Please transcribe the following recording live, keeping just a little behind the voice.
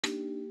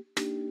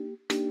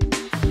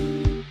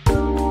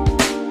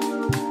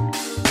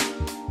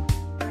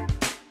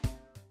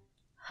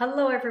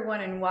Hello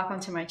everyone and welcome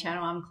to my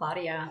channel. I'm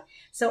Claudia.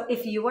 So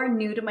if you are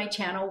new to my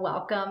channel,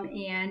 welcome.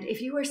 And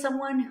if you are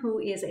someone who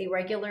is a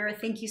regular,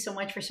 thank you so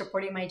much for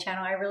supporting my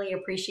channel. I really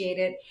appreciate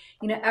it.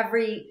 You know,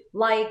 every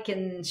like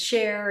and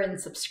share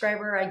and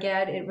subscriber I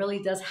get, it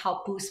really does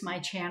help boost my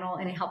channel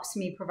and it helps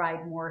me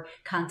provide more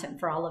content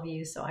for all of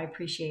you. So I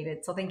appreciate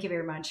it. So thank you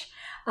very much.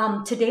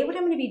 Today what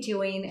I'm going to be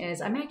doing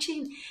is I'm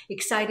actually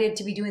excited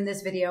to be doing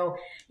this video.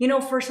 You know,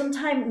 for some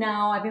time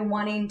now, I've been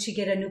wanting to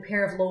get a new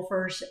pair of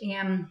loafers,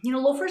 and you know,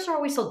 loafers are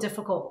always so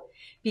difficult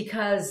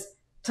because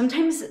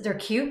sometimes they're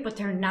cute, but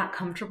they're not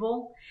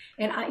comfortable.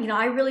 And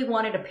I really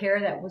wanted a pair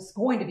that was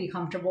going to be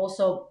comfortable.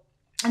 So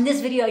in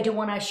this video, I do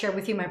want to share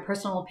with you my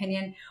personal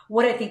opinion,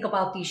 what I think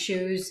about these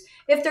shoes.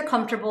 If they're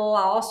comfortable,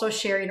 I'll also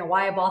share,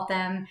 why I bought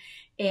them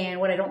and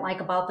what I don't like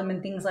about them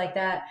and things like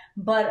that.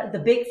 But the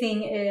big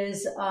thing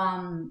is,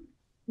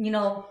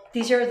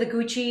 these are the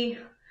Gucci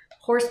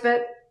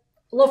Horsebit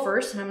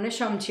loafers, and I'm going to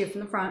show them to you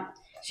from the front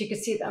so you can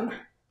see them.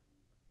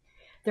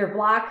 They're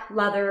black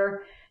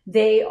leather.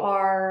 They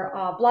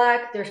are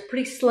black. They're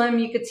pretty slim.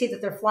 You could see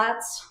that they're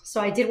flats.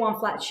 So I did want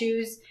flat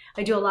shoes.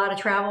 I do a lot of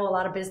travel, a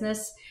lot of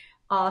business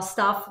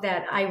stuff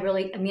that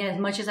as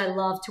much as I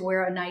love to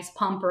wear a nice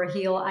pump or a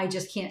heel, I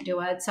just can't do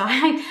it. So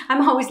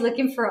I'm always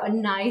looking for a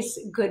nice,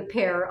 good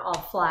pair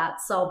of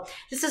flats. So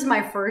this is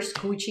my first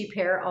Gucci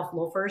pair of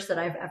loafers that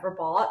I've ever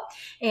bought.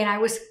 And I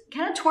was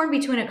kind of torn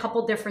between a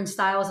couple different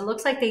styles. It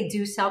looks like they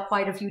do sell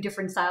quite a few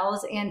different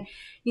styles. And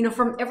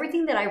from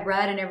everything that I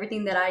read and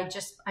everything that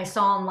I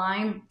saw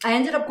online, I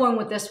ended up going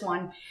with this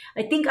one.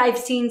 I think I've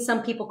seen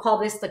some people call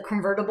this the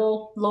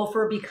convertible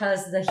loafer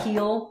because the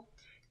heel,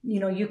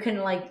 you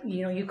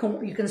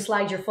can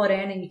slide your foot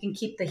in and you can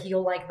keep the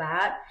heel like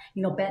that,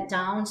 bent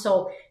down.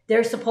 So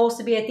they're supposed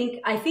to be,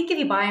 I think if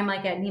you buy them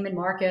like at Neiman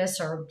Marcus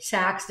or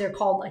Saks, they're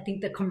called, I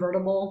think, the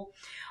convertible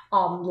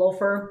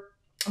loafer.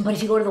 But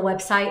if you go to the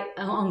website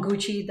on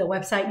Gucci, the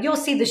website, you'll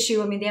see the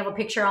shoe. I mean, they have a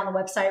picture on the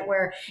website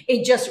where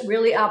it just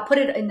really, I'll put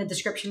it in the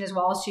description as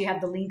well. So you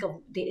have the link of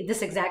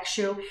this exact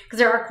shoe, because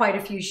there are quite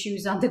a few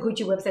shoes on the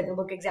Gucci website that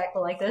look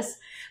exactly like this.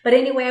 But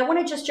anyway, I want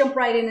to just jump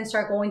right in and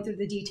start going through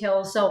the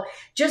details. So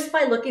just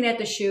by looking at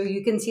the shoe,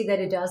 you can see that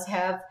it does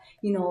have,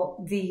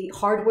 the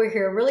hardware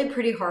here, really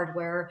pretty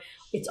hardware.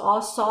 It's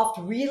all soft,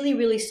 really,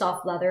 really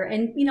soft leather.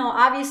 And,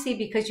 obviously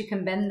because you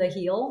can bend the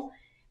heel,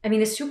 I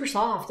mean, it's super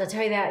soft. I'll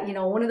tell you that,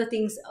 one of the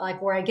things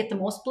like where I get the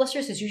most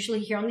blisters is usually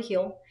here on the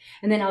heel.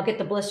 And then I'll get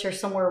the blisters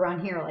somewhere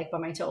around here, like by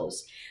my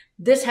toes.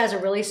 This has a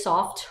really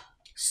soft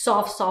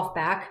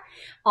back.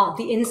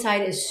 The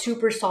inside is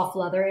super soft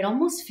leather. It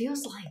almost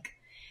feels like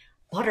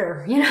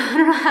butter. I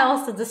don't know how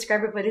else to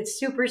describe it, but it's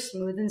super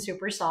smooth and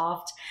super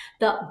soft.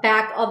 The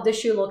back of the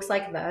shoe looks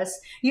like this.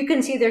 You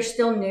can see they're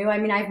still new. I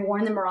mean, I've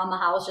worn them around the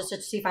house just to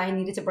see if I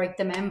needed to break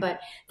them in, but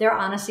they're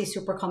honestly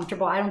super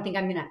comfortable. I don't think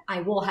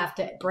I will have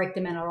to break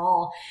them in at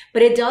all.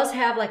 But it does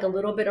have like a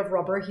little bit of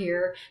rubber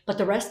here, but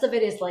the rest of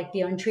it is like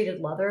the untreated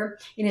leather,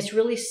 and it's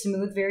really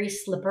smooth, very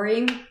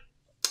slippery.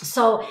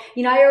 So,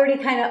 I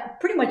already kind of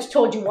pretty much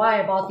told you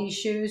why I bought these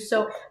shoes.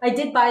 So I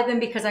did buy them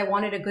because I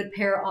wanted a good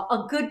pair,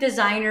 a good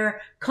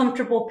designer,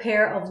 comfortable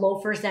pair of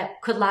loafers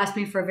that could last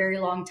me for a very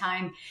long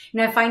time.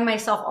 And I find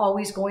myself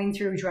always going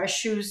through dress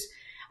shoes.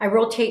 I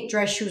rotate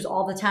dress shoes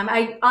all the time.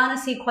 Quite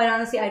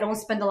honestly, I don't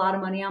spend a lot of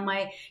money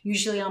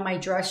usually on my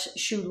dress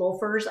shoe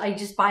loafers. I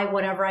just buy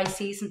whatever I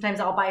see. Sometimes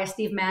I'll buy a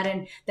Steve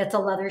Madden that's a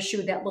leather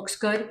shoe that looks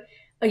good.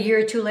 A year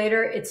or two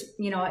later, it's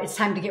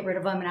time to get rid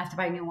of them and I have to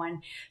buy a new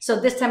one. So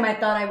this time I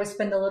thought I would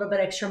spend a little bit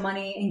extra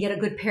money and get a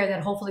good pair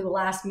that hopefully will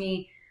last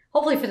me,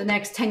 hopefully for the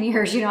next 10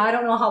 years. I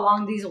don't know how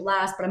long these will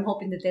last, but I'm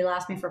hoping that they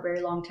last me for a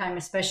very long time,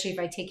 especially if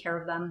I take care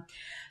of them.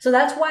 So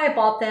that's why I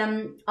bought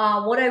them.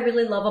 What I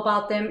really love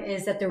about them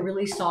is that they're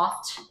really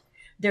soft.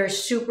 They're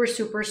super,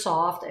 super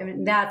soft. I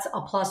mean, that's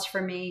a plus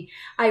for me.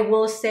 I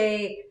will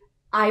say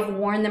I've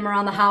worn them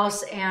around the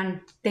house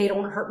and they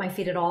don't hurt my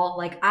feet at all.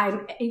 Like,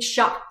 I'm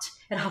shocked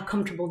at how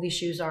comfortable these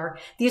shoes are.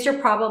 These are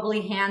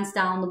probably hands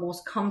down the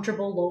most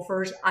comfortable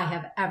loafers I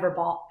have ever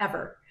bought,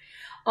 ever.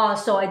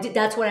 That's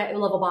what I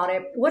love about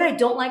it. What I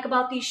don't like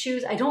about these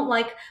shoes, I don't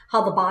like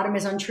how the bottom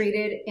is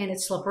untreated and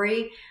it's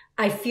slippery.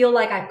 I feel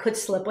like I could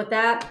slip with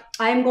that.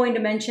 I am going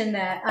to mention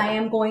that I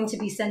am going to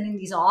be sending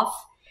these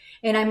off.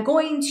 And I'm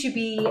going to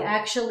be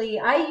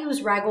I use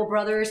Raggle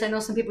Brothers. I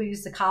know some people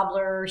use the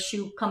Cobbler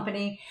shoe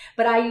company,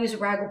 but I use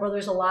Raggle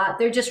Brothers a lot.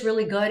 They're just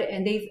really good.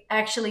 And they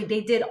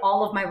did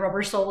all of my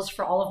rubber soles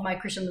for all of my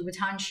Christian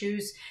Louboutin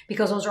shoes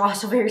because those are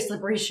also very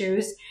slippery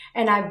shoes.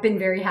 And I've been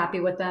very happy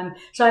with them.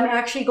 So I'm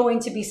actually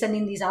going to be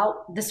sending these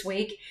out this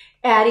week,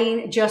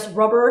 adding just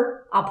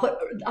rubber.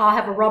 I'll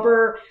have a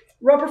rubber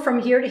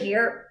from here to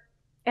here.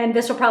 And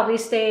this will probably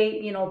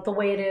stay, the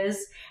way it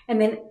is.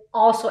 And then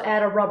also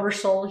add a rubber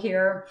sole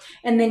here,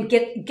 and then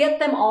get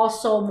them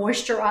also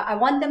moisture. I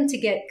want them to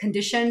get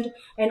conditioned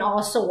and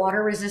also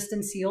water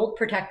resistant, sealed,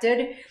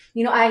 protected.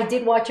 I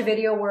did watch a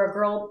video where a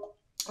girl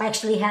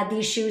actually had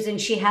these shoes and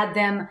she had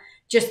them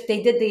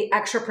they did the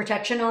extra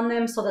protection on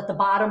them so that the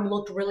bottom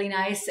looked really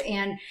nice.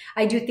 And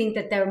I do think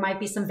that there might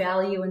be some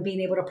value in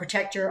being able to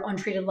protect your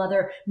untreated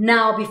leather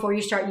now before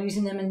you start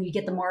using them and you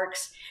get the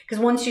marks.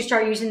 Because once you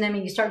start using them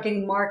and you start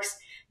getting marks,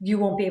 you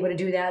won't be able to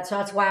do that. So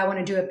that's why I want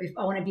to do it.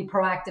 I want to be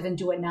proactive and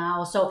do it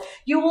now. So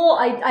you will,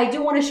 I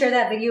do want to share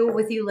that video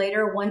with you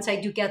later once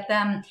I do get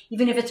them,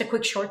 even if it's a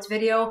quick shorts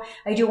video.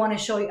 I do want to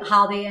show you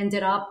how they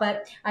ended up,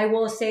 but I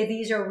will say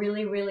these are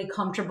really, really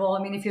comfortable.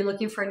 I mean, if you're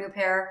looking for a new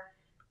pair,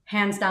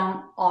 hands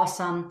down,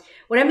 awesome.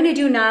 What I'm going to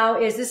do now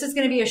is, this is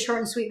going to be a short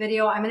and sweet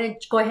video. I'm going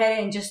to go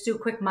ahead and just do a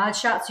quick mod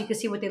shot so you can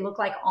see what they look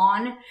like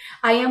on.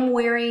 I am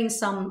wearing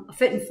some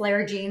fit and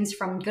flare jeans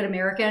from Good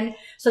American.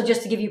 So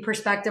just to give you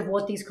perspective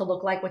what these could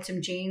look like with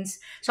some jeans.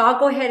 So I'll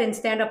go ahead and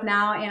stand up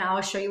now and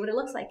I'll show you what it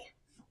looks like.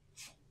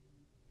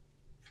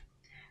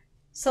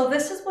 So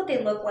this is what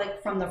they look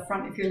like from the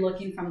front. If you're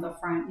looking from the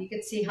front, you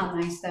can see how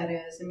nice that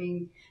is. I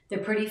mean, they're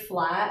pretty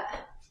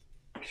flat.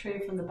 I'll show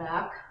you from the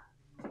back.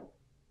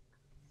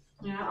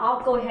 Yeah,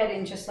 I'll go ahead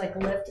and just like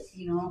lift,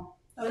 you know,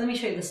 let me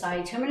show you the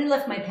side too. I'm going to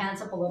lift my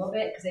pants up a little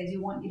bit because I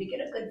do want you to get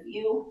a good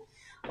view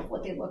of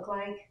what they look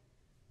like.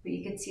 But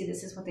you can see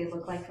this is what they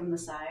look like from the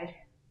side.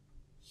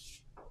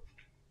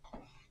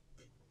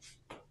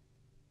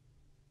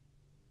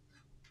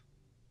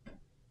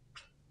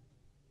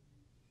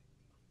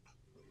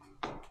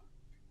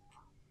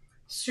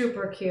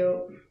 Super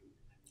cute.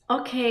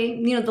 Okay,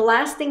 you know, the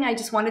last thing I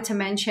just wanted to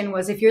mention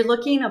was if you're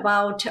looking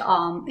about,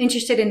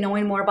 interested in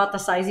knowing more about the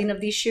sizing of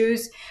these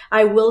shoes,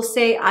 I will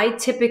say I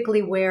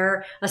typically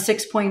wear a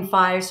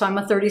 6.5, so I'm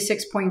a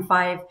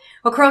 36.5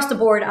 across the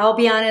board. I'll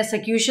be honest,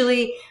 like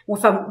usually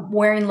if I'm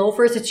wearing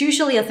loafers, it's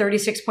usually a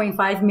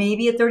 36.5,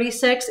 maybe a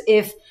 36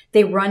 if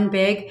they run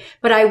big.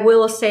 But I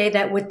will say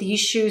that with these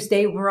shoes,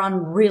 they run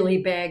really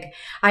big.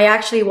 I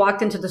actually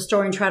walked into the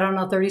store and tried on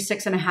a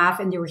 36.5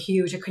 and they were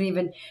huge. I couldn't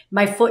even,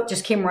 my foot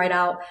just came right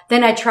out.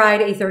 Then I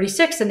tried a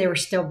 36 and they were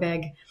still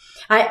big.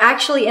 I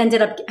actually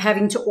ended up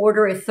having to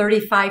order a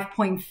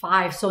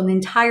 35.5, so an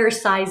entire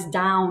size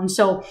down.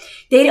 So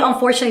they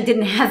unfortunately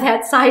didn't have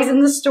that size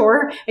in the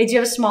store. I do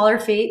have smaller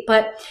feet,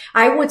 but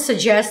I would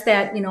suggest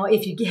that, you know,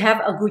 if you have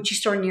a Gucci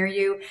store near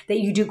you, that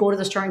you do go to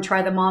the store and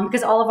try them on,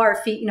 because all of our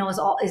feet, you know,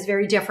 is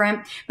very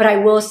different. But I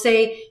will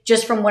say,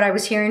 just from what I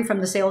was hearing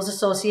from the sales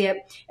associate,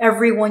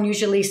 everyone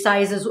usually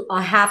sizes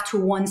a half to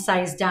one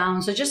size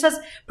down. So just as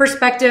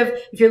perspective,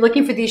 if you're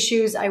looking for these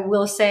shoes, I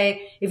will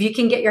say if you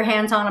can get your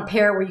hands on a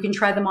pair where you can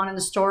try them on in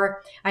the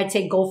store, I'd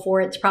say go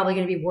for it. It's probably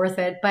going to be worth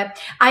it.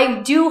 But I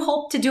do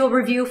hope to do a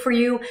review for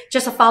you,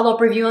 just a follow-up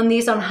review on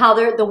these, on how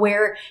they're the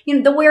wear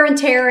and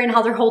tear and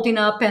how they're holding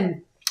up.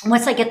 And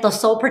once I get the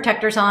sole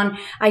protectors on,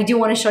 I do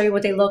want to show you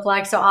what they look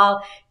like. So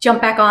I'll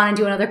jump back on and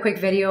do another quick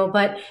video.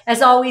 But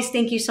as always,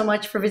 thank you so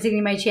much for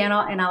visiting my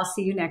channel, and I'll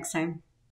see you next time.